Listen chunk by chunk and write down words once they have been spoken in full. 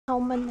How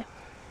many?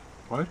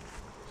 What?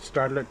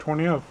 Started at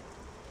 20 of.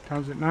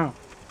 How's it now?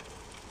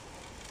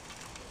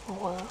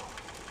 Wow.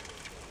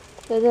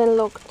 Didn't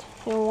look.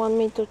 You want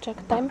me to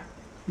check time?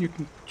 You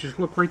can just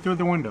look right through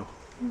the window.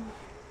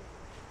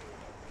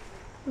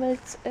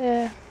 It's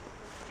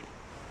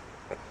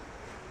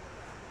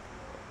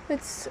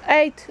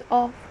 8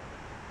 of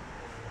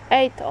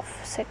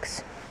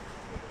 6.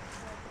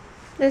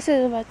 This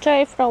is a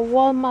tray from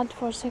Walmart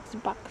for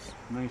 $6.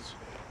 Nice.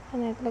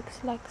 And it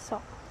looks like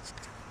so.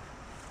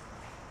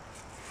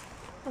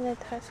 And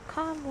it has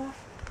cover.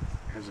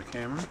 Has a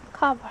camera?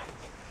 Cover.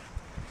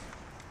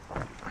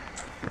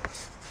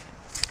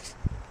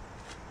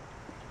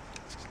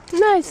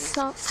 Nice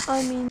sun.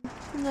 I mean,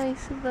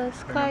 nice. The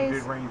sky It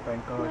is. did rain,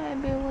 thank God.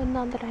 Maybe it will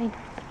not rain.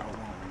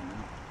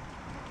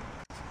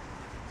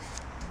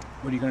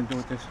 What are you gonna do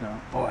with this now?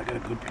 Oh, I got a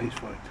good place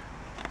for it.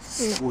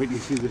 No. Wait till you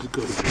see this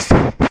goes.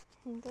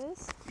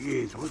 This?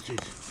 Yes, what's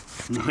it?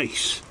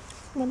 Nice.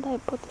 When I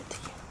put it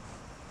here.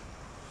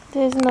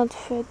 This is not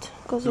fit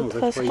because No, it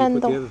that's has why you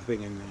handle. put the other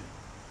thing in there.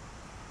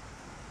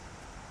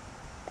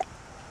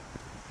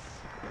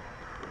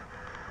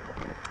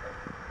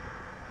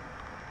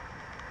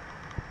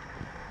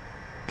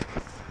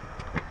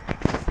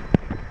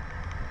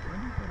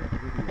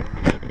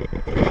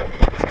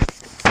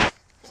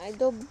 I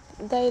do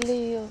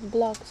daily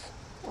blogs,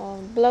 or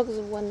blogs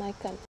when I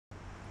can.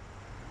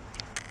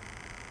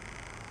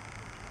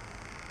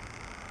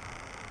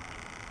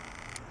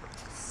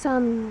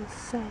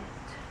 Sunset.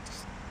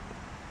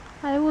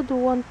 I would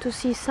want to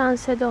see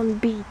sunset on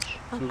beach.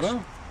 So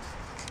go.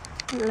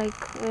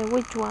 Like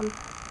which one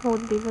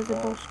would be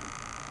visible?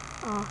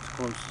 Oh, It's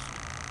close.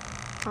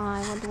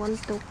 I would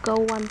want to go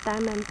one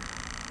time and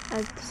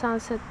at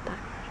sunset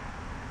time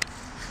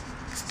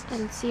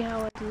and see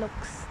how it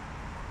looks.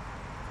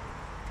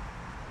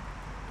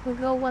 We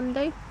go one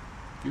day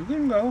You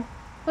can go.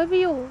 with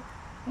you.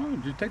 Oh,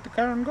 just take the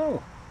car and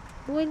go.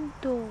 We'll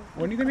do.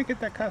 When are you gonna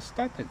get that car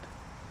started?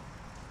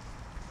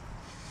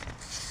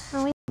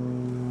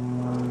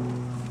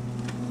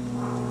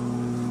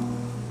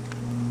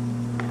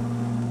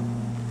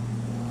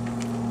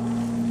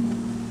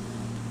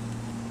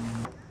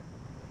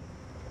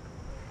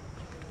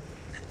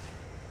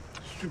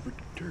 Stupid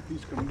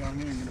turkeys come down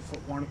here and gonna put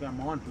one of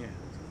them on here.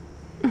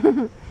 Are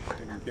you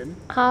kidding?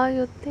 How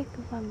you take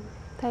one?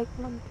 Take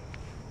one.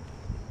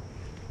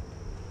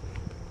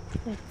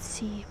 Let's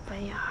see if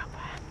I have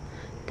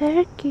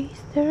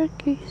turkeys. Let's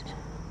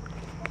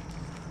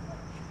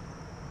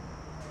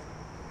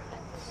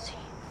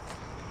see.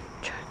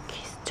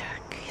 Turkeys.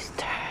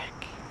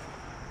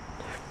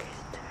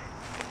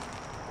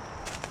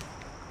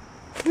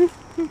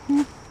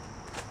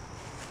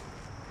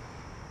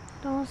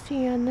 Don't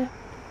see any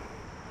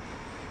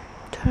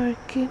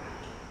turkey.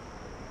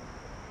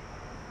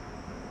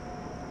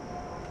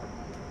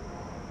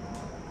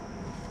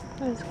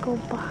 Let's go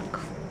back.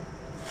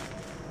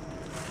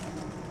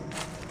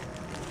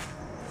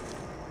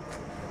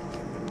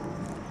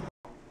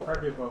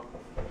 Probably about,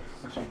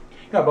 let's see.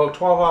 Yeah, about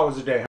 12 hours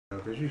a day.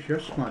 Because you're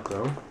smart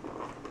though.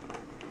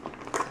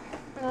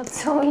 Not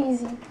so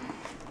easy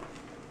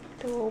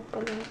to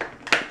open it.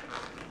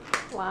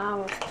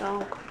 Wow, it's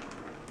strong.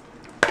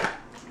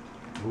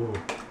 Ooh.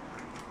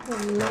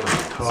 And now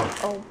it's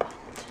tough. opened.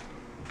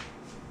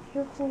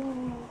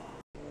 Yoo-hoo.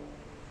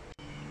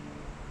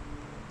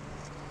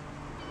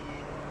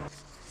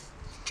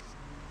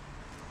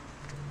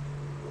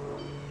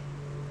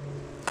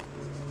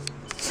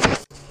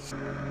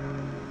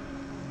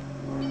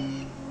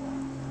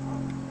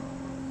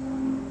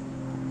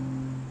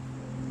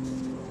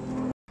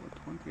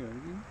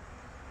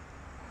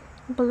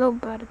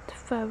 Bluebird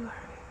feather.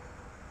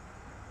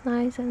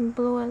 Nice and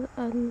blue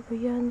and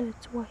beyond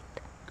it's white.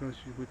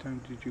 What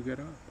time did you get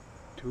up?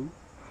 2?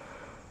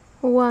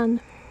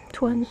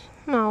 1:20.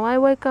 No, I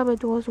wake up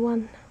it was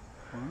 1.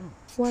 Wow.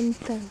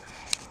 1:10.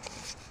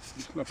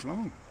 You slept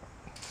long.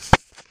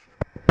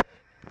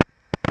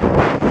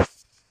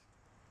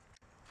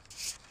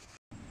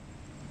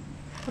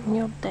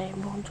 New day,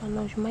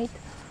 Bonjono's made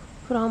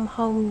from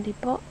Home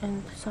Depot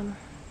and some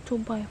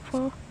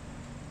 2x4.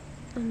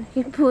 And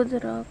he put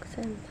rocks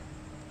and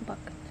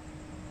bucket.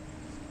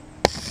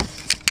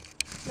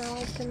 Now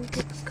I can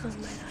put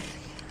camera here.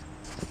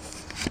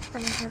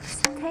 And I have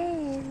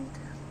stand.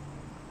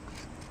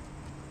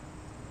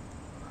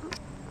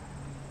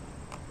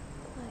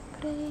 I'm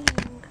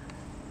praying.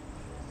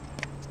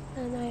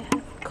 And I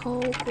have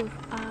Coke with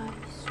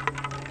ice.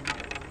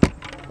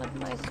 But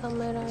my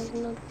camera is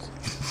not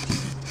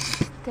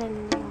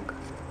standing.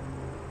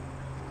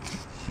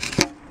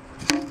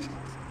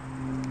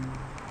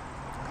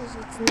 Because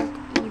it's not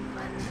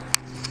even.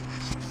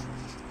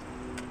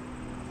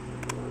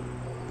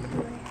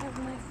 Can I have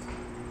my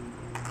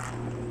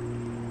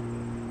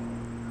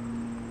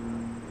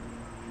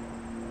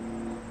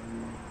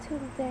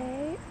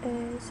Today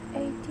is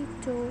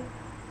 82.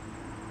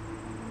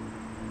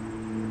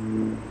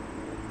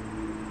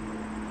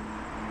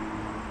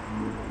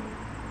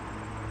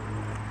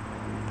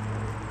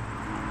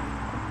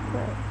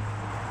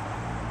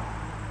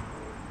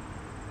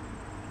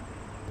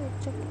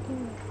 Let's check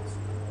emails.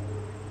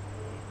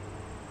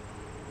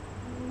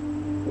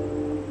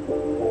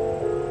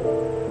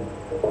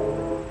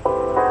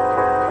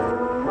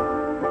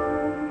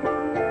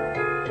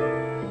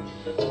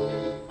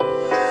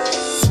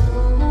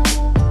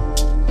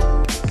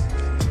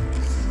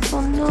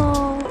 Oh no,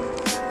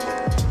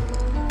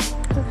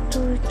 I have to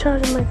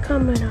recharge my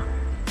camera.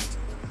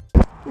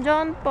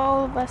 John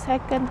Paul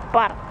II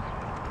Park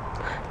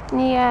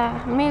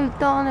near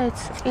Milton.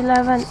 It's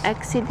 11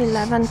 exit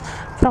 11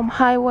 from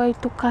highway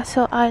to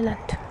Castle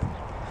Island. To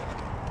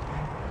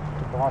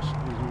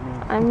Boston, you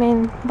mean? I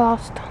mean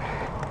Boston.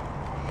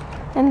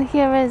 And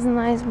here is a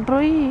nice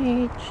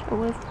bridge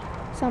with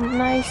some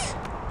nice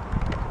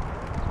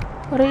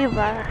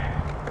river.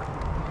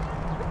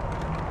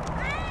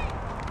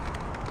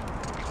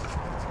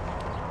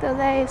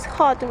 Today is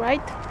hot,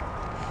 right?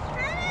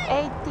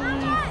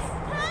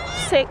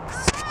 86,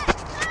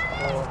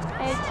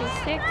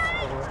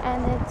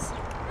 and it's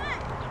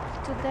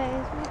today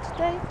is which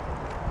day?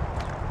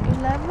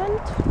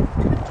 11th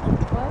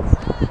of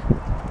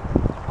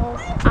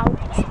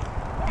August.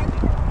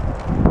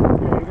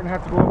 Yeah, you're gonna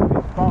have to go over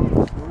these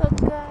bumps. Look,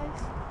 guys,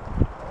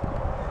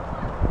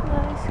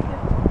 nice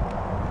here.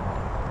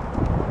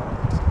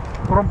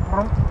 Brum,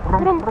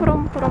 brum,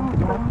 brum,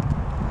 brum.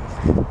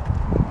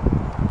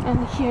 And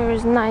here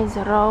is nice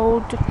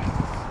road,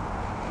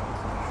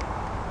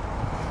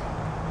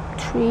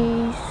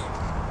 trees.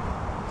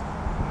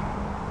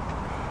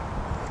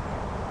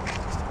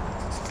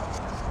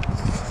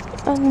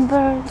 And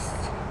birds.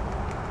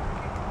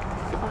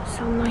 Oh,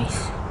 so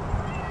nice.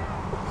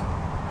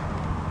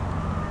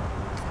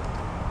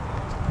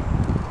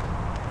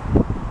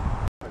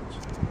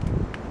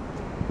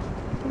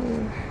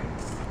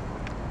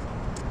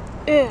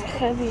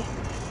 Heavy.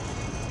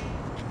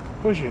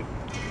 Push it.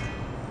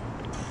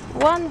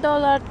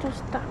 $1 to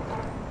start.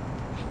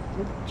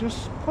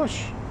 Just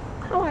push.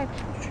 How I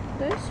push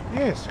this?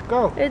 Yes,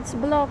 go. It's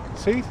blocked.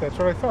 See, that's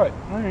what I thought.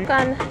 All right.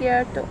 Can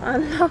here to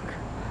unlock.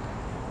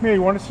 Mary,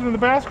 you want to sit in the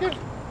basket?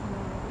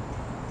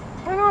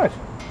 Why not?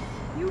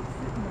 You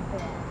sit in the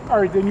back. All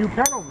right, then you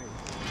pedal me.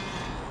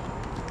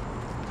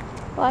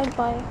 Bye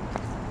bye.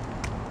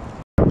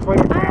 Play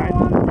with I that.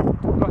 want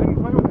Go ahead and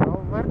play with it.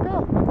 I'll let it go.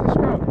 Let this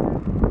go.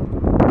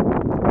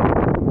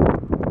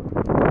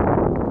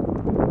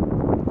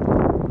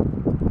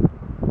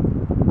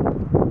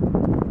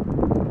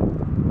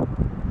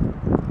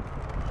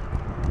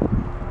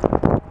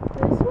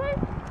 this way.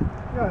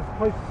 Yeah, it's a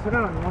place to sit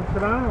down. You want to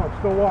sit down? I'll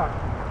still walk.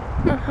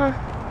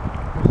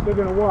 I'm still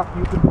gonna walk.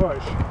 You can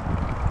push.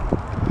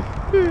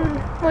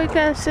 We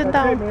can sit That's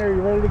down. it, Mary.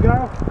 You ready to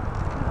go?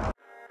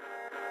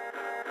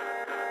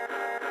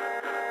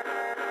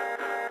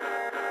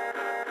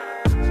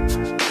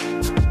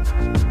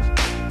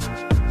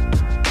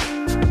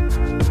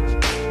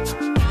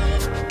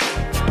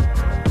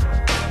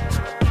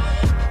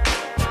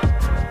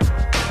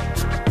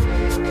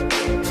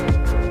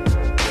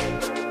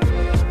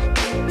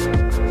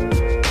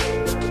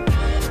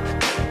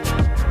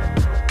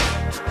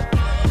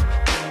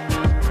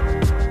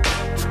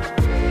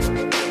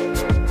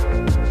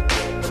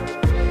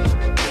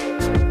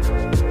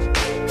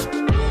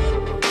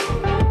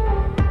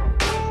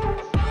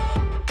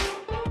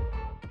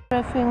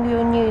 Everything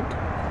you need: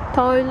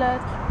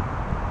 toilet,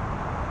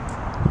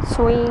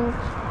 swing,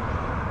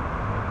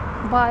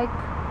 bike.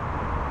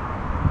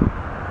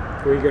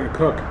 Where are you gonna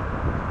cook?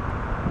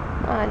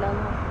 I don't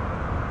know.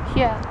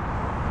 Here.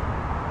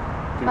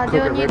 But cook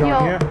you it need right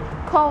on your here?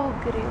 coal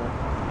grill.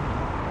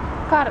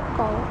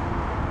 Charcoal.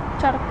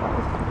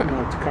 No,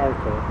 it's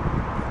charcoal.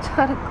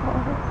 Charcoal.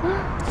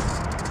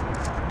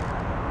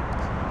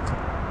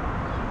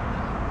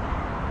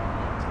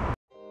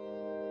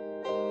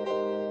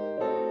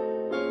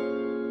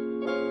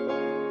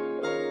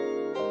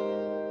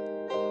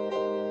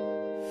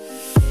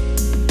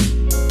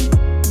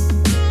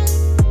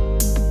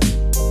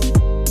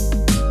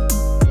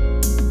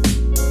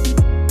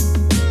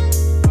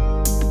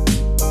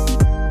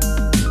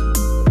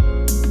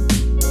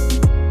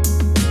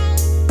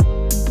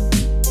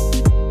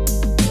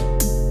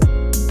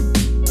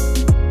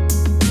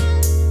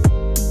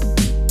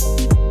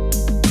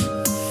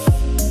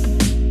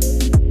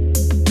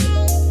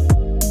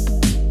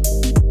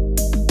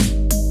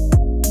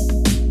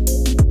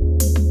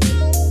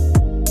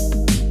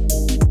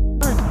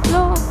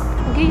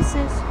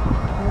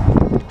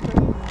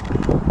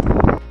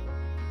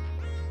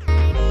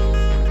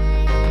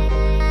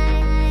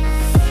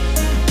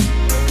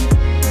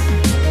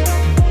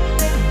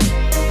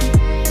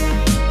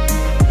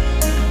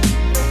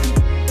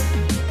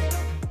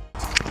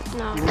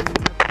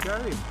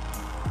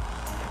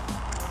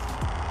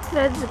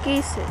 That's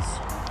geese.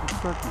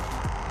 Turkey.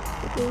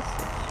 Geese.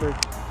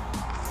 Turkey.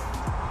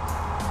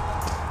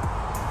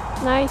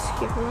 Nice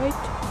here, right?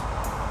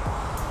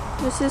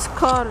 This is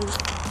corn,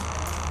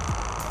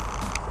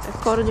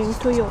 according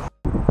to you.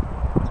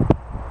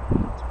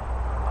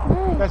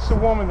 Nice. That's the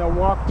woman that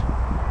walked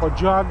or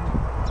jogged,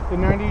 the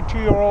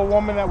 92-year-old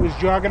woman that was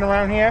jogging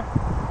around here,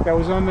 that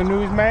was on the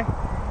news, May.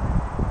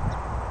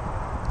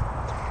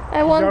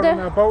 I She's wonder. out on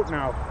that boat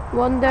now.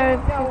 Wonder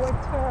if No, it's,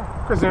 it's her.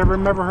 Because I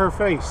remember her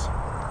face.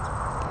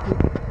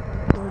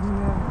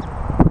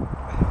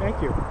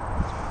 Thank you.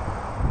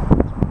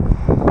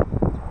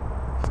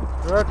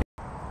 Okay.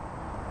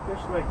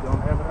 This leg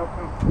don't have it. How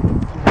come?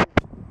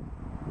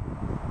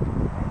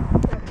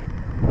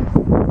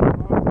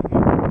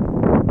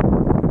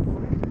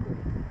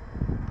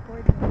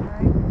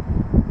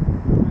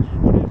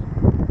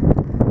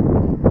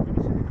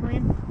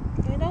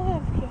 I don't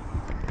have here.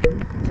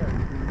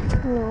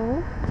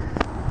 No.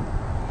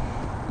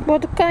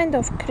 What kind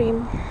of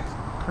cream?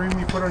 Cream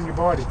you put on your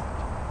body.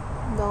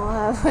 Don't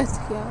have it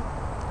here.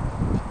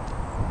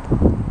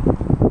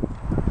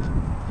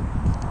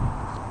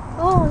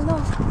 Oh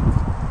look.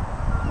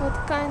 What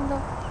kind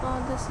of? Oh,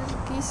 this is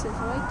geese,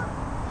 right?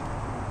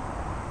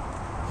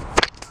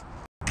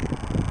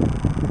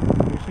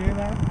 You see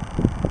that?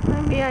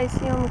 Maybe I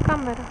see on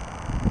camera.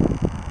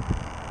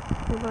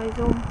 If I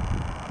zoom.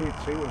 Can you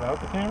see without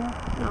the camera?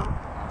 No.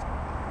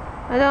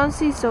 I don't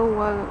see so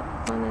well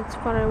when it's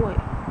far away.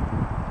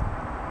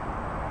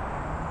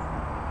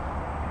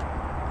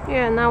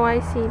 Yeah, now I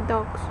see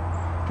dogs.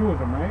 2 of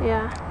them, right?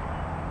 Yeah.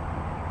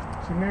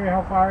 See maybe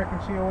how far I can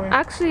see away?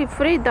 Actually,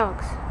 3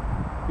 dogs.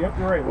 Yep,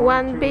 you're right.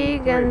 One 2,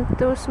 big 3. and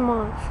 2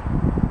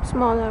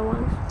 smaller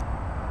ones.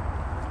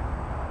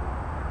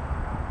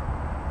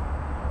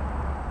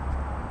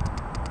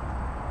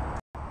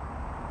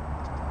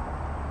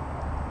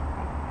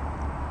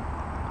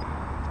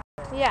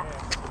 Yeah,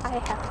 I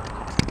have.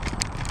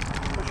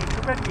 I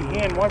bet your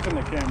hand was in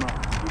the camera.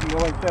 You can go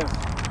like this.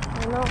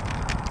 I know.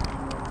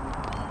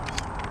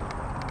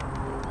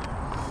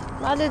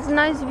 But it's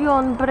nice view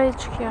on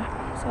bridge here,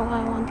 so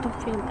I want to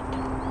film it.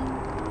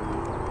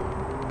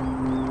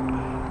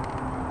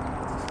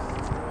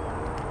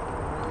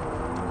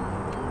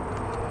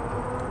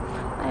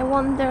 I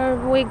wonder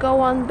if we go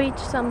on beach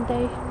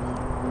someday.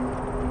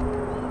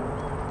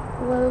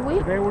 Will we?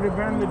 Today would have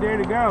been the day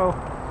to go.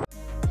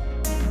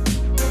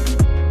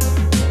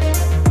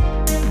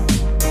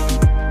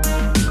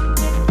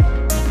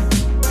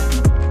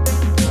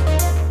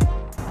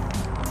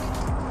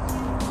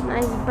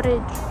 Nice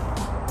bridge.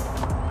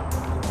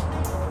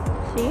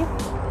 See?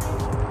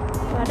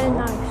 Very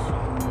nice.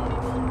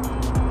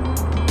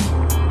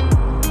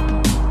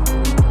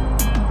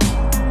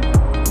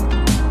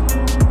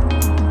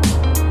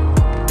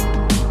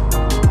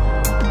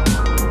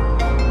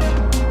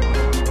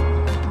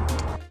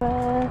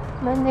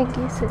 Many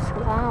geese,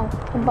 wow.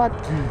 About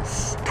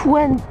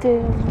 20 of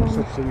them.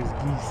 Such thing as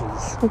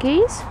geeses.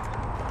 Geese?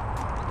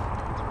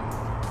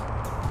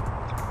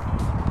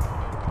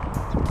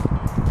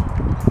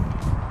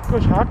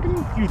 Gosh, how can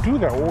you do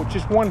that with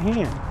just one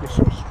hand? You're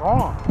so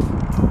strong.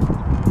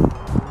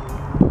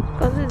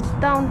 Because it's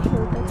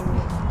downhill, that's why.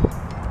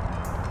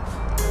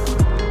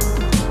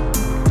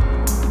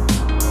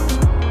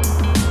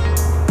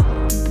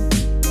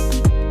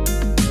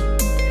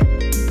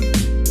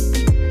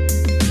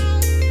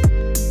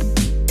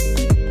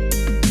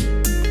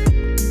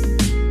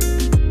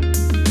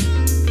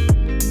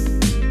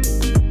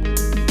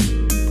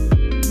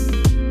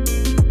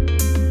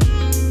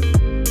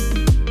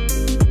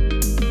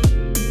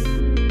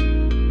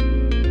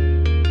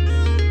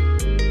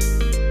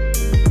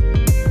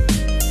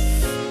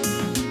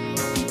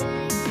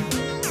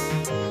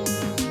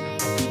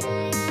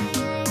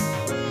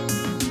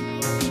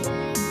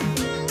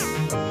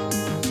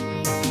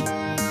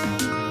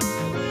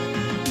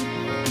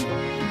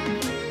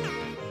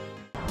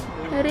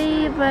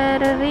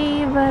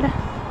 River.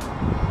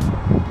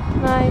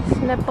 Nice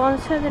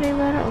Neponset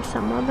River or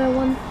some other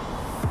one.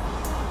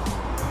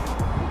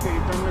 Okay,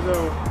 time to go.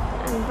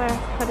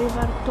 And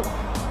River too.